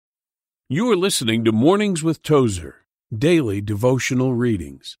You are listening to Mornings with Tozer, daily devotional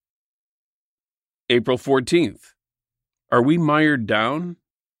readings. April 14th. Are we mired down?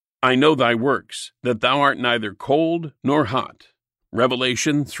 I know thy works, that thou art neither cold nor hot.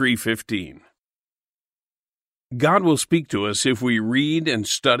 Revelation 3:15. God will speak to us if we read and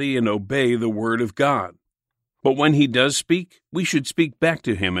study and obey the Word of God. But when He does speak, we should speak back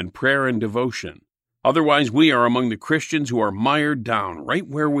to Him in prayer and devotion. Otherwise, we are among the Christians who are mired down right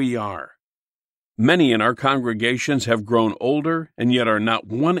where we are. Many in our congregations have grown older and yet are not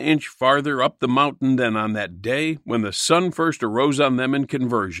 1 inch farther up the mountain than on that day when the sun first arose on them in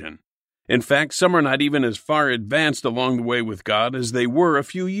conversion. In fact, some are not even as far advanced along the way with God as they were a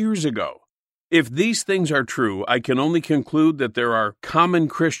few years ago. If these things are true, I can only conclude that there are common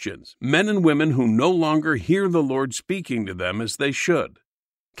Christians, men and women who no longer hear the Lord speaking to them as they should.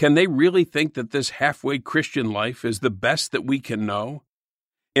 Can they really think that this halfway Christian life is the best that we can know?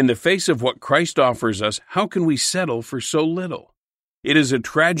 In the face of what Christ offers us, how can we settle for so little? It is a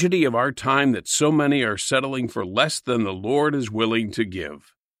tragedy of our time that so many are settling for less than the Lord is willing to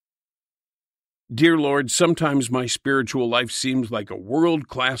give. Dear Lord, sometimes my spiritual life seems like a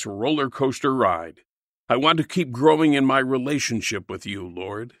world-class roller coaster ride. I want to keep growing in my relationship with you,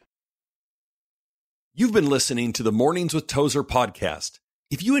 Lord. You've been listening to the Mornings with Tozer podcast.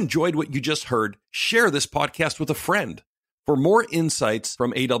 If you enjoyed what you just heard, share this podcast with a friend. For more insights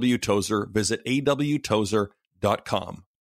from A.W. Tozer, visit awtozer.com.